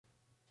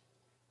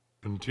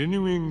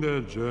Continuing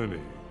their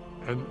journey,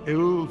 an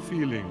ill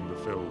feeling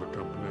befell the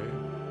company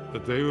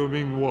that they were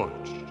being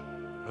watched,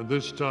 and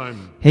this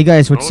time... Hey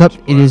guys, what's up?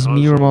 It is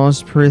me,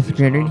 Ramos Perth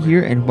Granite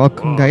here, and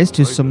welcome guys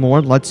to some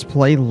more Let's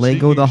Play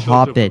Lego The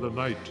Hobbit.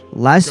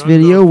 Last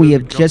video, we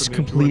have just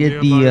completed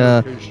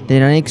the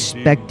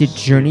unexpected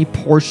journey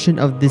portion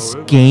of this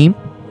game.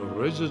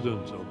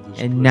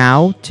 And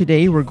now,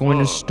 today, we're going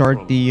to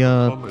start the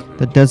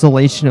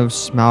Desolation of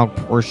Smaug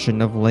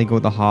portion of Lego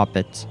The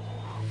Hobbit.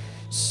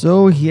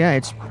 So, yeah,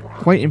 it's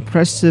quite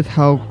impressive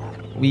how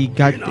we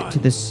got to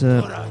this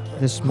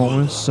this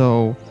moment.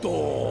 So,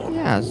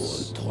 yeah,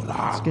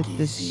 let's get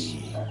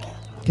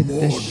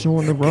this show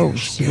on the road.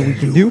 See what we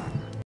can do.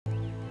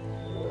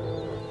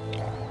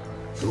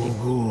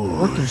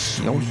 Working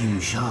shield.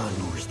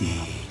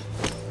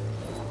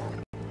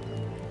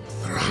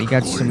 We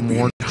got some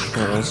more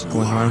trolls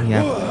going on. We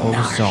have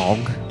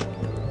Ozog.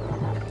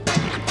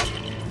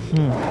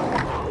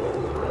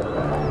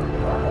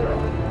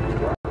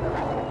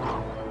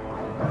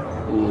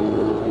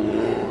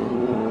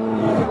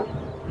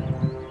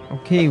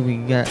 Okay, we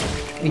got...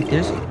 Wait,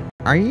 there's...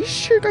 Are you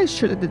guys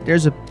sure that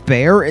there's a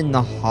bear in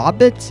The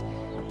Hobbit?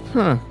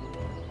 Huh.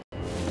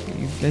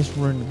 You guys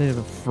were a bit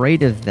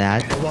afraid of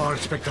that.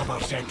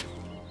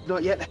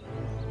 Not yet.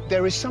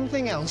 There is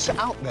something else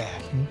out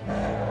there.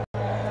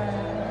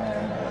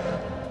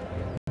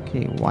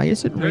 Okay, why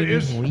is it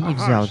raining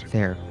leaves out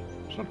there?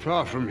 It's not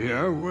far from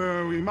here,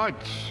 where we might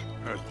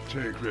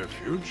take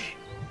refuge.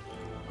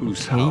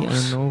 Okay, I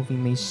don't know if we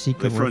may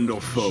seek a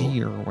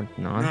refugee or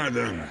whatnot.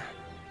 Neither.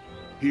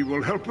 He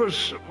will help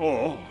us,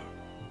 or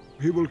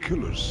he will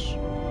kill us.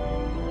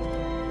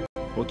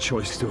 What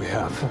choice do we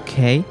have?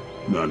 Okay.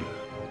 None.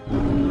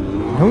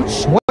 No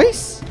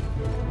choice?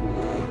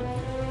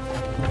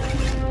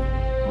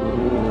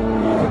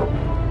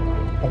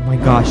 Oh my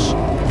gosh.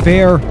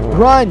 Bear,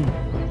 run!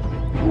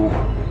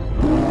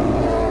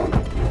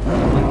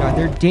 Oh my god,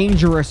 they're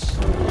dangerous.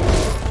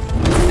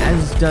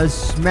 As does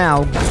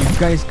Smaug. You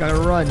guys gotta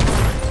run.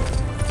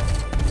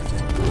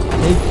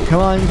 Hey,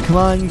 come on, come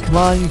on, come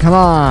on, come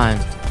on.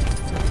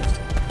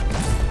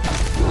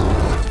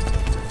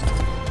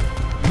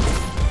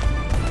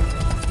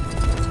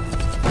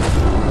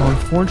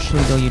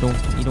 Unfortunately, though, you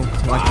don't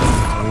collect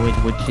any wood,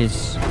 which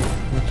is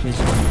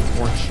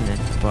unfortunate.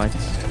 But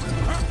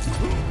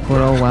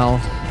oh well.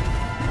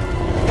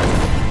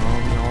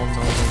 We all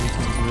know what we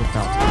can do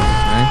about this,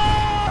 right?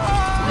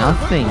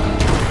 Nothing.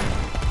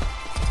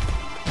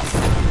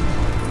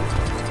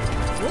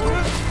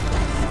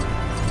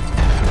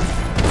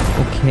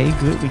 Okay,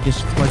 good. We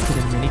just collected a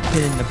mini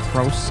kit in the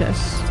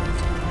process,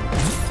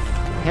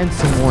 and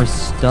some more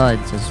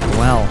studs as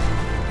well.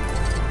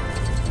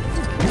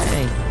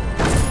 Okay.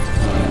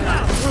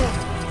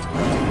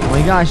 Oh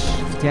my gosh,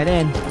 dead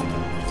end.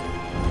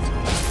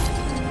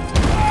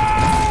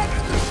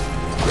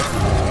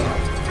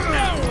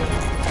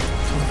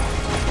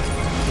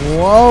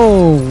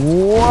 Whoa,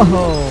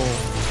 whoa.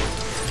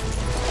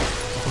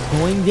 We're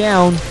going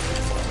down.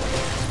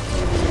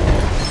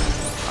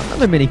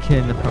 Another mini kit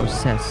in the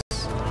process.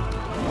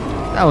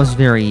 That was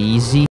very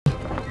easy.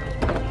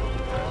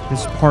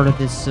 This part of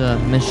this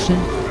mission,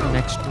 the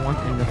next one,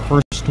 and the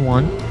first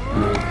one,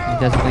 the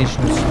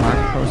Desolation of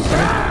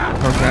Smaug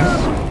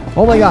progress.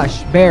 Oh my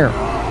gosh, bear!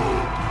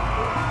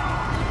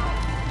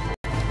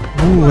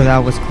 Ooh, that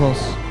was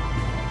close.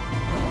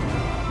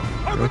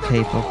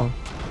 Okay, Poco.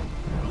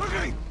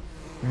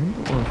 Friend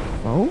or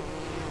foe?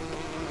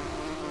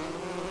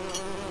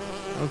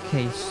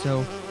 Okay,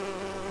 so...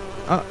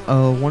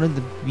 Uh-oh, one of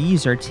the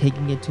bees are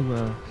taking it to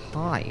a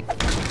hive.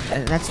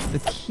 And that's the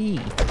key.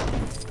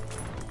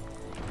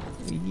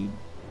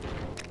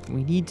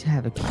 We need to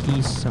have a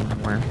key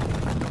somewhere.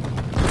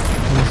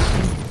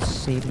 Let's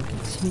save and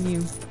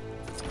continue.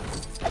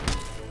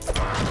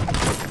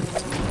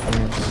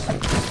 And see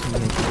if we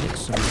can get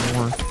some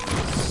more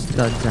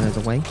studs out of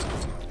the way.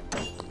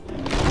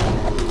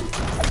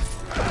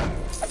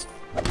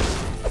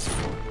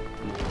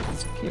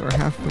 Okay, we're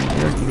halfway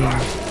there,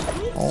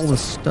 getting all the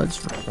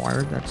studs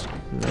required. That's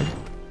good.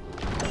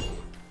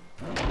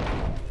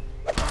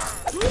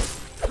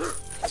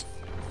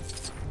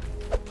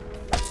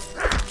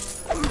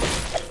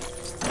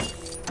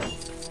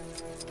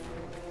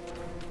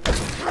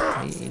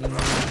 Okay, 81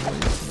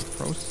 wood in the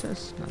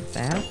process. Not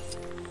bad.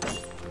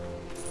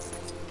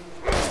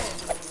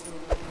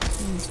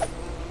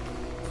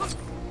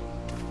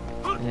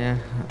 Yeah,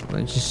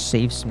 let's just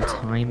save some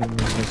time and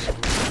then just...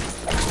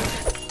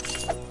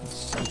 Let's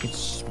see if we can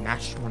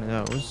smash one of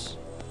those.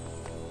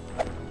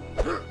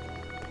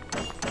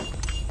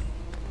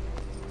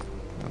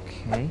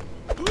 Okay.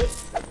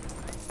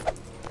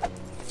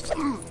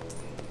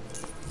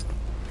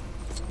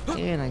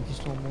 And I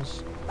just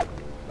almost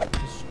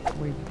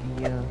destroyed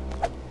the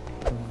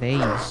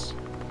vase.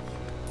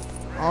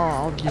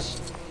 Oh,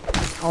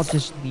 I'll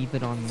just leave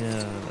it on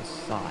the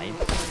side.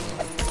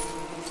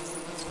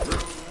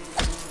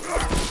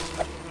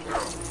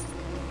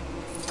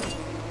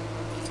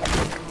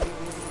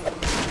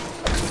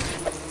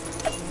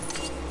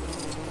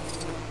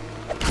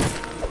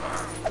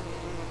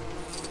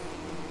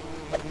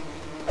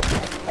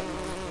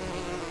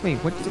 Wait,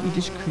 what did we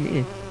just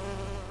create?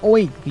 Oh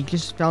wait, we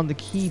just found the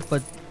key,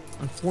 but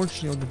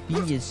unfortunately the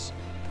bee is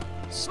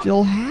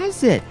still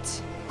has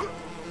it.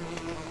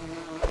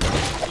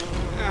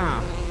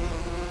 Ah.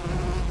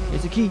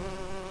 Here's the key.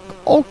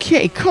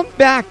 Okay, come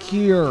back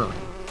here.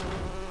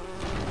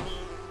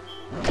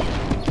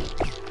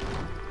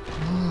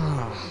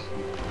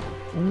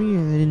 Only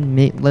I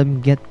didn't let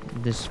him get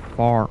this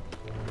far.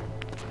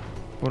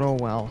 But oh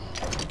well.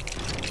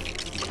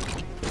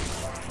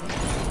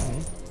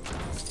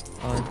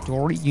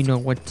 Dory, you know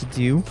what to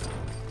do.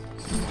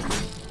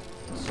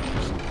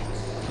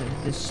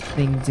 Set this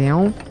thing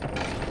down.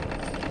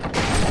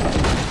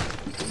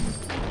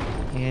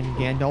 And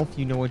Gandalf,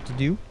 you know what to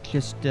do.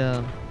 Just,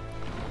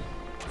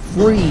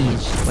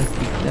 freeze, like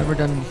we've never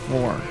done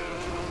before.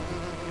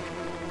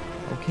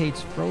 Okay,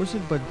 it's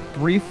frozen, but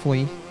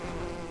briefly.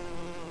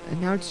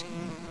 And now it's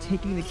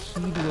taking the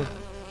key to a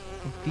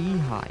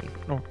beehive.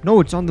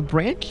 No, it's on the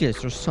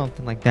branches or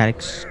something like that.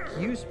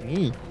 Excuse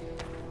me.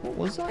 What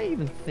was I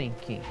even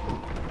thinking?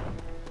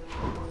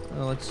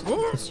 Oh,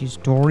 let's use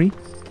Dory.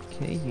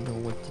 Okay, you know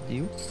what to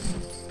do.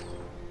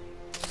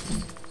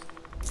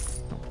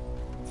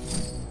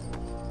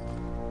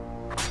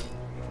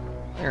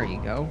 There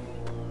you go.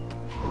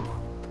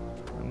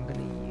 I'm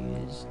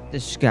gonna use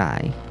this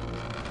guy.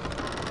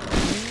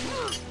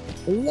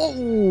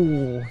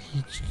 Whoa!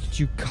 Did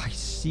you guys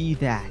see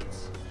that?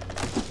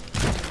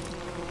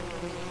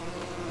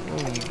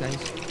 Oh, you guys,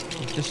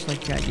 just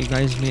like that, you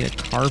guys made a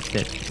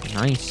carpet.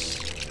 Nice.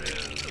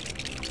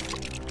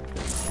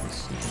 Let's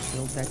see,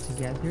 build that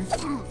together.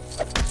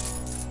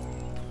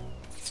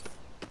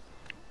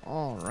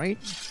 Alright.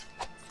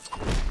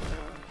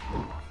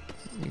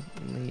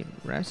 Lay it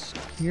rest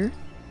here.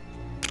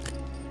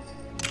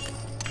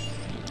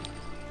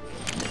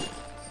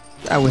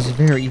 That was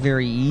very,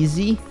 very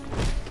easy.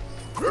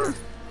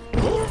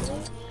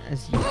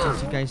 As you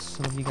guys,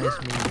 some of you guys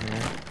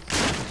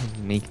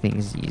may make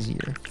things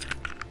easier.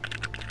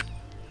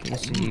 Okay,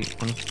 so you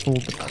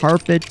unfold the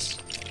carpet.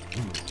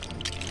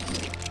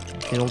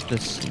 Build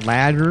this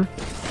ladder.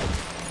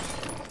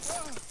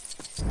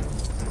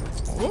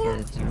 All we're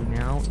gonna do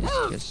now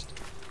is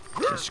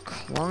just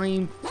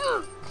climb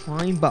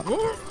up.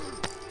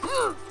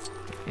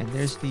 And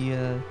there's the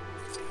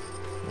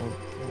well,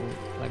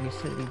 like we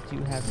said, we do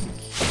have the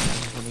key.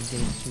 I'm gonna get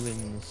into it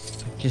in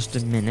just a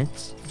minute.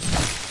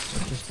 So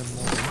just a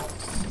moment.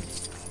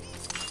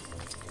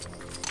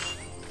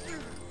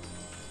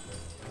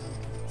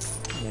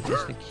 Yeah,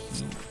 just the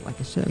key. Like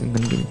I said, I'm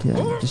gonna get into that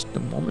in just a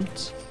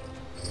moment.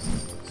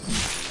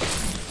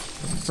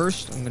 But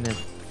first, I'm gonna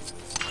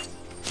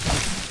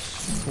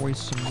destroy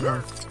some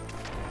more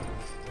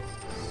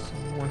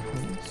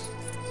things.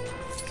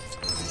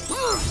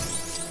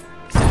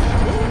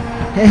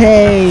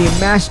 Hey,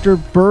 Master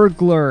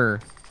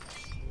Burglar!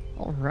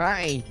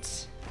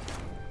 Alright.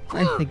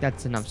 I think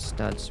that's enough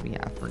studs we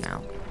have for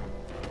now.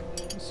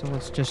 So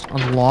let's just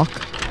unlock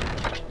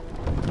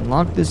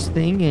this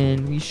thing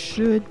and we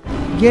should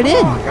get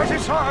in.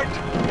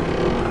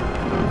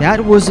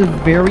 That was a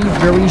very,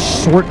 very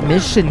short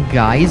mission,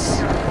 guys.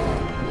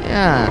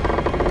 Yeah.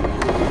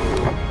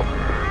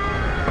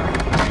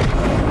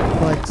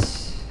 But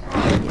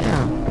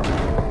yeah.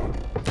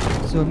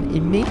 So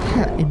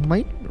it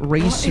might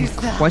raise some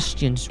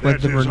questions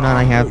whether or not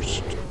I have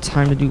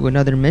time to do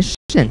another mission.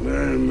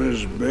 Name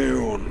is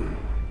Beorn.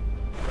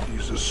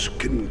 He's a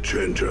skin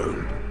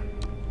changer.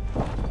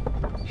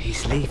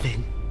 He's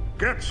leaving.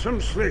 Get some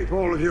sleep,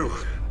 all of you.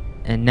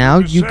 And now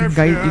you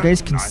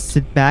guys can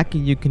sit back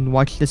and you can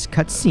watch this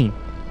cutscene.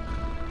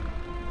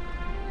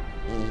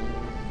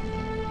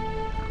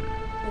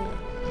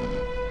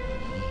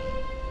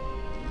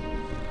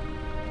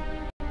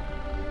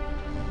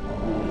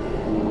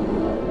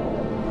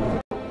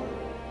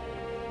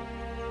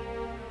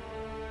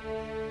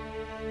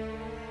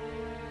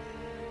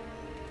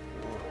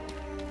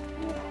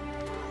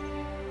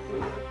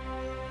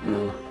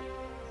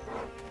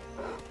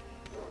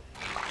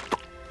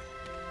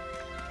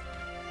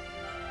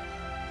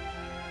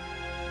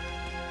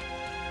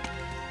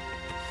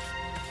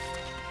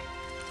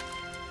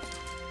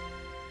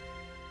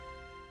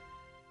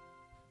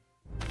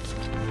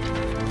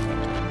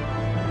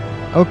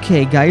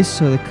 Okay, guys,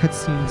 so the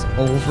cutscene's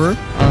over.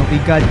 We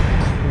got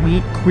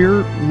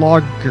queer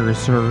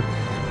loggers, or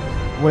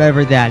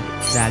whatever that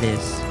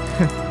is.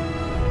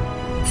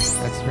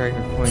 That's very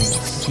funny to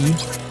see.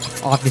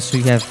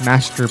 Obviously, we have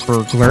Master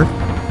Burglar.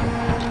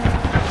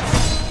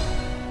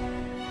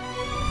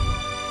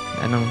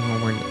 I don't know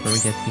where we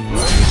get the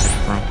music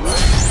from.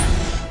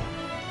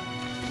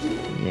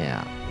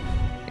 Yeah.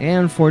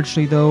 And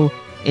unfortunately, though,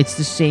 it's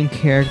the same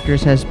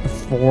characters as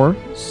before,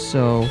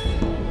 so...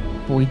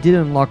 But we did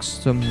unlock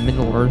some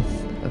Middle-earth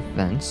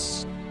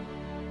events.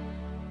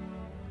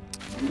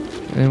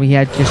 And we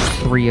had just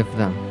 3 of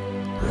them.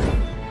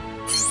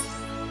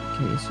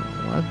 Okay, so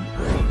 11...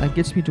 That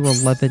gets me to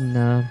 11,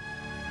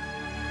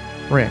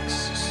 bricks.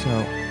 So,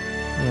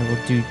 yeah,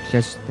 we'll do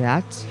just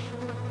that.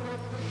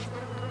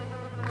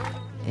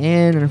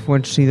 And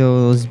unfortunately,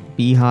 though, those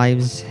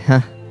beehives,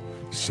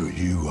 So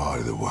you are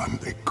the one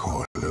they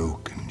call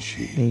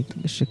Oakenshee.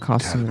 They should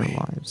cost them Tell their me.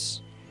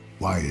 lives.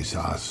 Why is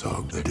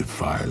Azog the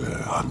Defiler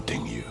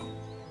hunting you?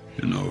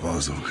 You know of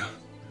Azog?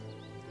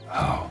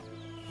 How?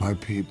 My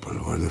people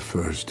were the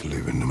first to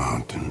live in the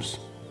mountains.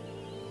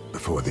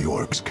 Before the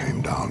orcs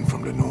came down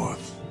from the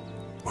north.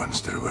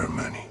 Once there were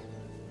many.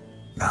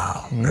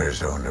 Now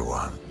there's only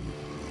one.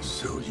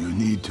 So you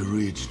need to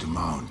reach the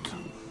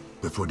mountain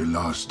before the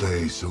last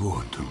days of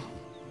autumn.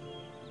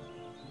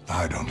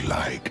 I don't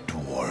like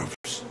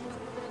dwarves.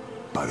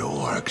 But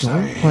orcs I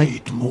Don't like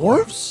hate more.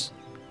 dwarves?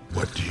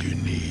 What do you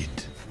need?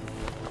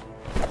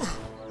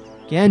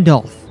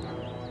 Gandalf.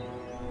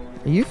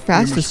 Are you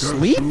fast We must go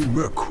asleep? through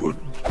Mirkwood.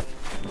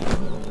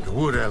 The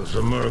wood elves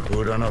of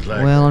Mirkwood are not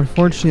like Well, their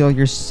unfortunately,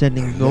 you're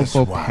sending They're less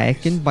Bilbo wise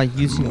packing by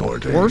using more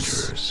a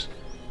horse. dangerous.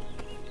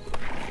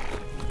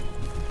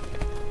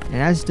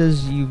 And as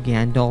does you,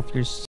 Gandalf,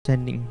 you're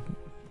sending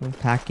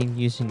packing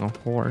using a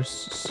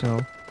horse, so...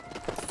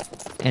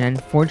 And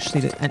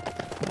unfortunately,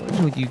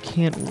 you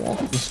can't walk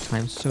this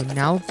time, so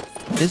now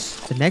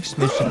the next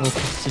mission will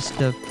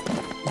consist of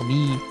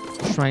me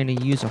trying to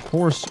use a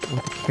horse with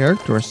a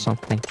character or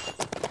something.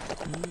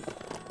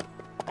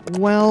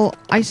 Well,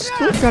 I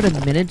still got a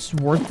minute's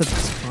worth of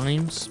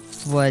times,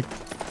 but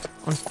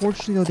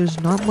unfortunately, though, there's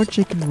not much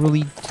I can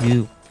really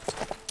do.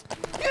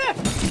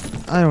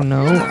 I don't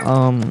know.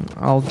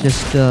 I'll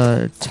just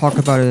talk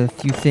about a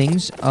few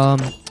things.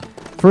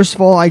 First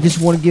of all, I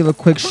just want to give a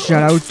quick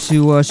shout out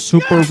to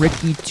Super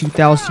Ricky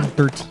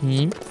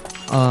 2013.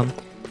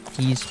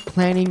 He's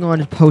planning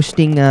on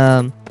posting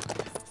a new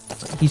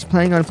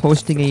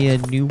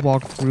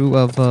walkthrough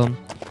of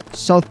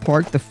South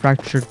Park: The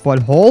Fractured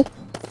Butthole.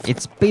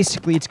 It's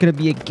gonna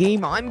be a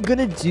game I'm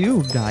gonna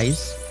do,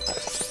 guys.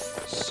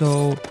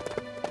 So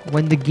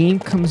when the game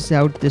comes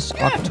out this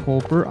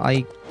October,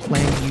 I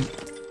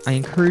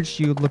encourage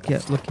you to look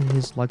at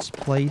his Let's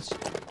Plays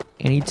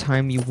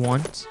anytime you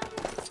want.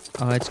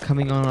 It's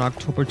coming on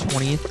October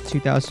 20th,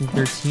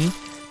 2013.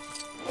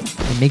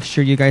 And make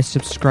sure you guys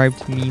subscribe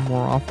to me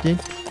more often.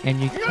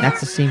 And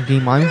that's the same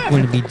game I'm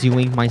going to be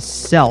doing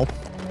myself.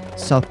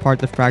 South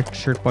Park: The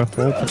Fractured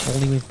Butthole, but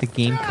only if the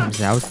game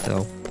comes out,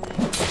 though.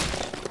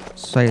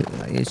 So I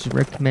just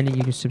recommend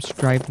you to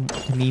subscribe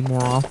to me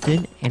more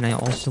often. And I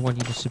also want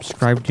you to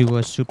subscribe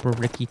to Super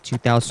Ricky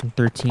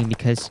 2013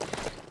 because,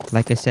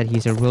 like I said,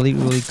 he's a really,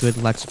 really good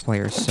Let's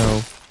Player.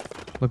 So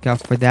look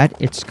out for that.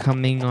 It's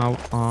coming out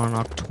on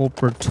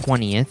October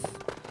 20th.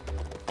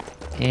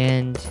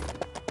 And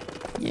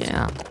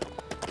yeah.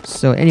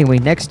 So anyway,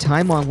 next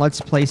time on Let's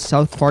Play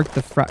South Park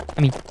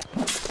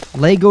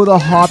Lego The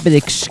Hobbit,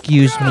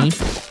 excuse me.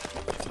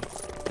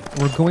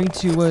 We're going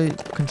to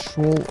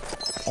control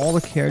all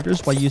the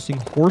characters by using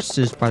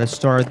horses by the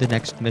start of the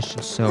next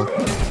mission. So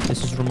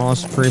this is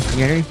Ramos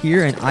Perthianer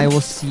here, and I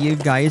will see you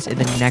guys in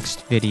the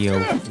next video.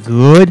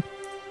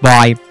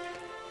 Goodbye.